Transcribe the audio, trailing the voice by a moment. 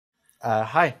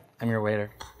Hi, I'm your waiter.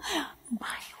 My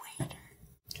waiter.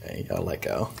 Okay, you gotta let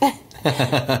go. I'll never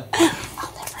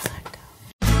let go.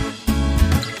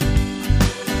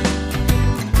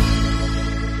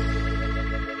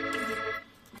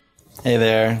 Hey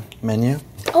there, menu?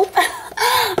 Oh,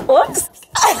 whoops.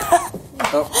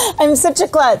 Oh. I'm such a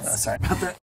klutz. Oh, sorry about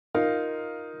that.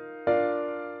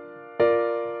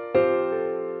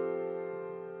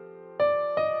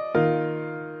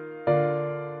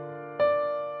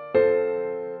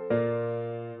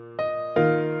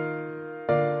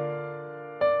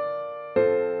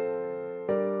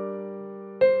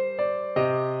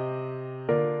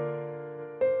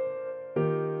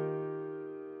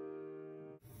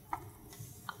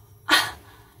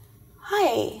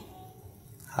 Hi.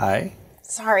 Hi.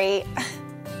 Sorry.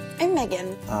 I'm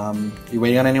Megan. You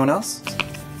waiting on anyone else?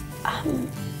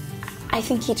 I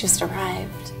think he just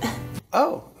arrived.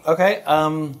 Oh, okay.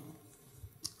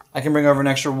 I can bring over an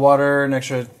extra water, an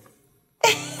extra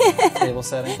table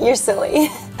setting. You're silly.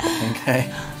 Okay.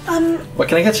 What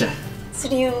can I get you? So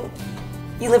do you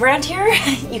live around here?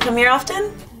 You come here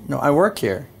often? No, I work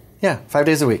here. Yeah, 5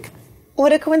 days a week.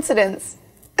 What a coincidence.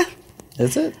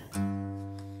 Is it?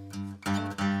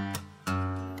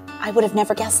 I would have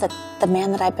never guessed that the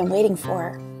man that I've been waiting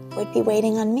for would be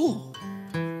waiting on me.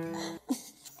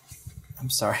 I'm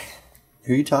sorry.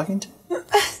 Who are you talking to?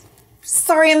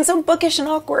 Sorry, I'm so bookish and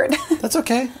awkward. That's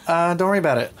okay. Don't worry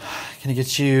about it. Can I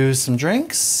get you some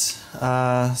drinks?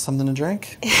 Something to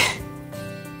drink?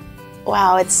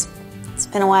 Wow, it's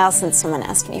been a while since someone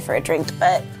asked me for a drink,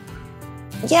 but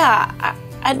yeah,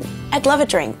 I'd love a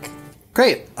drink.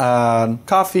 Great.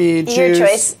 Coffee, juice. Your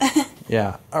choice.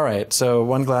 Yeah. All right. So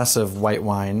 1 glass of white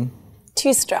wine.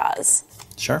 2 straws.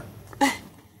 Sure.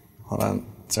 Hold on.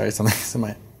 Sorry, something's in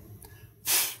my...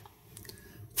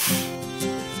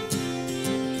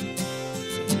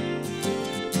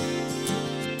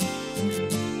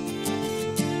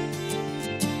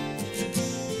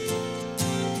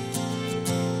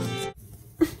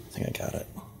 I think I got it.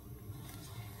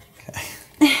 Okay.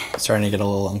 Starting to get a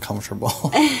little uncomfortable.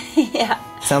 Yeah.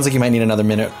 Sounds like you might need another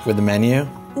minute with the menu.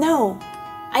 No,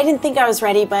 I didn't think I was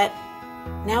ready, but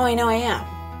now I know I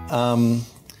am.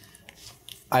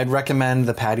 I'd recommend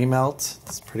the patty melt.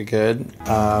 It's pretty good.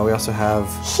 We also have...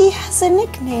 He has a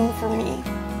nickname for me.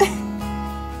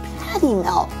 Patty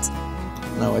melt.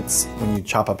 No, it's when you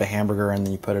chop up a hamburger and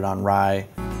then you put it on rye.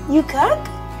 You cook?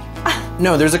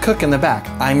 No, there's a cook in the back.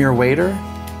 I'm your waiter.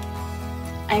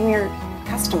 I'm your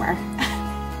customer.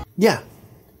 Yeah.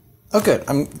 Oh, good.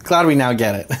 I'm glad we now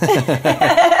get it.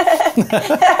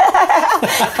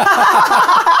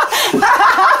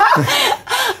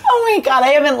 Oh my god, I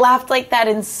haven't laughed like that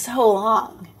in so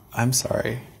long. I'm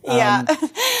sorry. Yeah.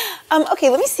 Okay,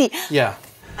 let me see. Yeah.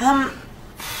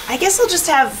 I guess I'll just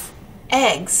have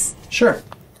eggs. Sure.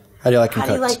 How do you like them How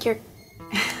do cooked? you like your...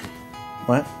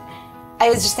 What? I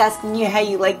was just asking you how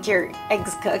you like your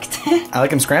eggs cooked. I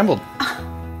like them scrambled.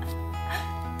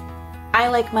 I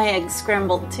like my eggs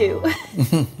scrambled too.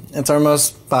 It's our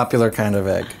most popular kind of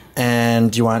egg.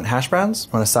 And do you want hash browns?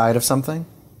 Want a side of something?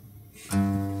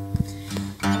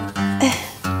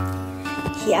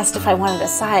 He asked if I wanted a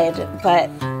side, but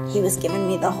he was giving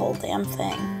me the whole damn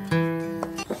thing.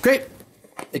 Great.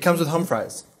 It comes with home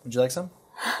fries. Would you like some?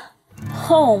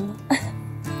 Home?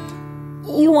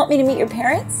 You want me to meet your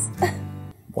parents?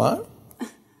 What?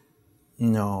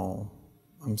 No.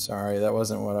 I'm sorry. That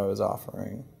wasn't what I was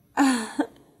offering.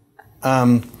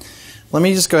 Let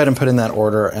me just go ahead and put in that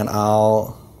order, and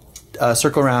I'll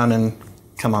circle around and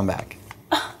come on back.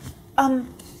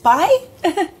 Bye?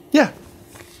 Yeah.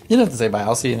 You don't have to say bye.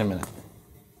 I'll see you in a minute.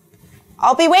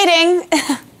 I'll be waiting.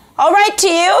 I'll write to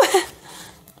you.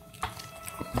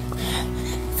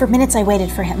 For minutes I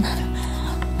waited for him.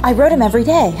 I wrote him every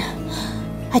day.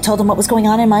 I told him what was going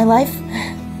on in my life,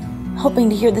 hoping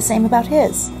to hear the same about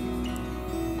his.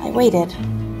 I waited.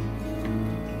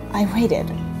 I waited.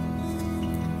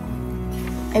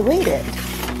 I waited.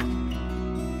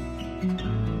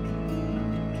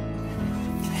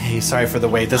 Hey, sorry for the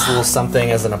wait. This little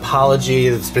something as an apology.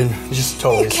 It's been just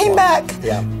totally You came swamped. back.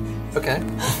 Yeah. Okay.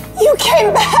 You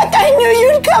came back. I knew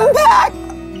you'd come back.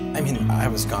 I mean, I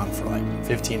was gone for like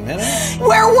 15 minutes.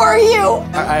 Where were you?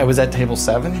 I was at table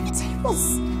 7. Table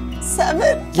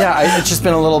 7? Yeah, it's just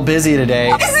been a little busy today.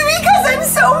 Is it because I'm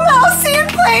so mousy and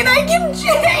plain I can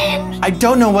change? I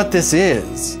don't know what this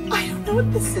is. I don't know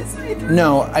what this is either.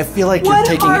 No, I feel like you're What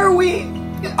taking... are we?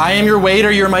 I am your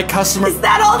waiter, you're my customer. Is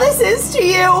that all this is to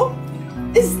you?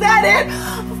 Is that it?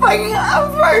 Fucking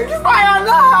a French fry on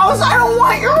the house. I don't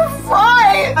want your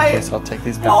fry. I guess I'll take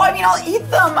these back. No, I mean, I'll eat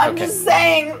them. I'm Okay. just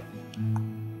saying.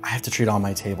 I have to treat all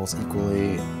my tables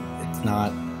equally.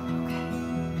 not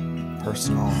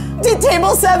personal. Did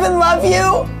Table 7 love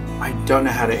you? I don't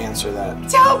know how to answer that.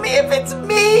 Tell me if it's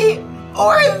me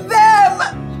or them.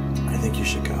 I think you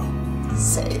should go.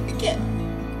 Say it again.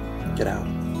 Get out.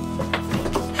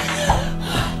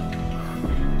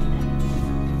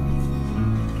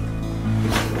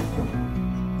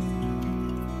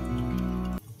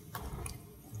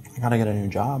 I gotta get a new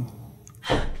job.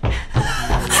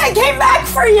 I came back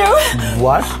for you.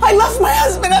 What? I left my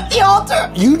husband at the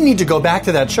altar. You need to go back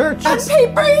to that church. On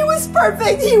paper, he was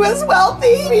perfect. He was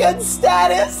wealthy. He had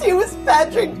status. He was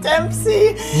Patrick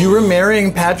Dempsey. You were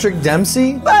marrying Patrick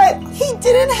Dempsey? But he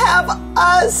didn't have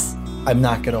us. I'm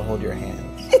not gonna hold your hand.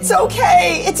 It's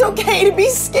okay. It's okay to be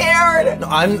scared. No,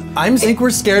 I think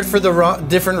we're scared for the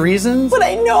different reasons. But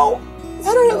I know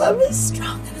that our love is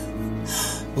strong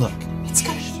enough. Look. It's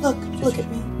gonna look at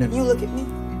me. No. You look at me.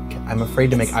 I'm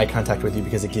afraid to make eye contact with you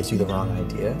because it gives you the wrong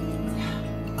idea.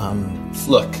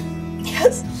 Look.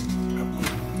 Yes.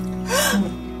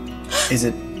 Is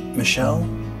it Michelle?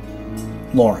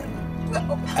 Lauren?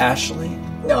 No. Ashley?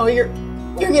 No, you're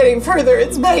getting further.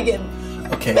 It's Megan.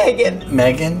 Okay.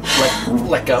 Megan.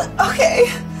 Let go.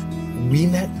 Okay. We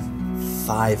met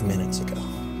 5 minutes ago.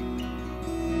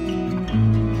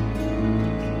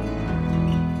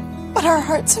 But our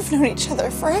hearts have known each other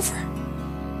forever.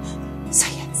 So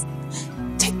yes,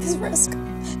 take this risk.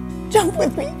 Jump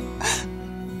with me.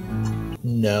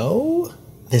 No.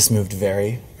 This moved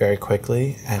very, very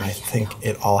quickly, and I think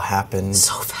it all happened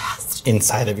so fast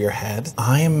inside of your head.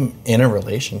 I am in a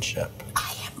relationship.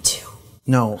 I am too.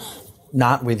 No,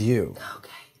 not with you.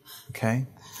 Okay. Okay?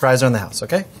 Fries are in the house,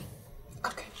 okay?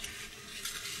 Okay.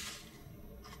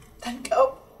 Then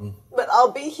go. But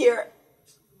I'll be here.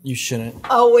 You shouldn't.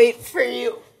 I'll wait for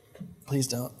you. Please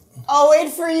don't. I'll wait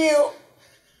for you.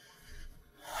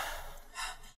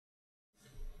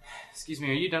 Excuse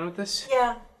me, are you done with this?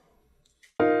 Yeah.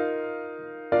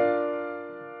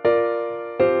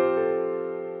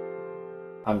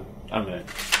 I'm gonna.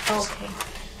 Okay.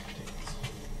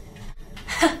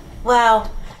 Wow.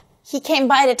 He came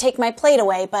by to take my plate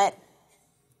away, but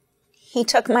he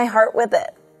took my heart with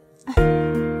it.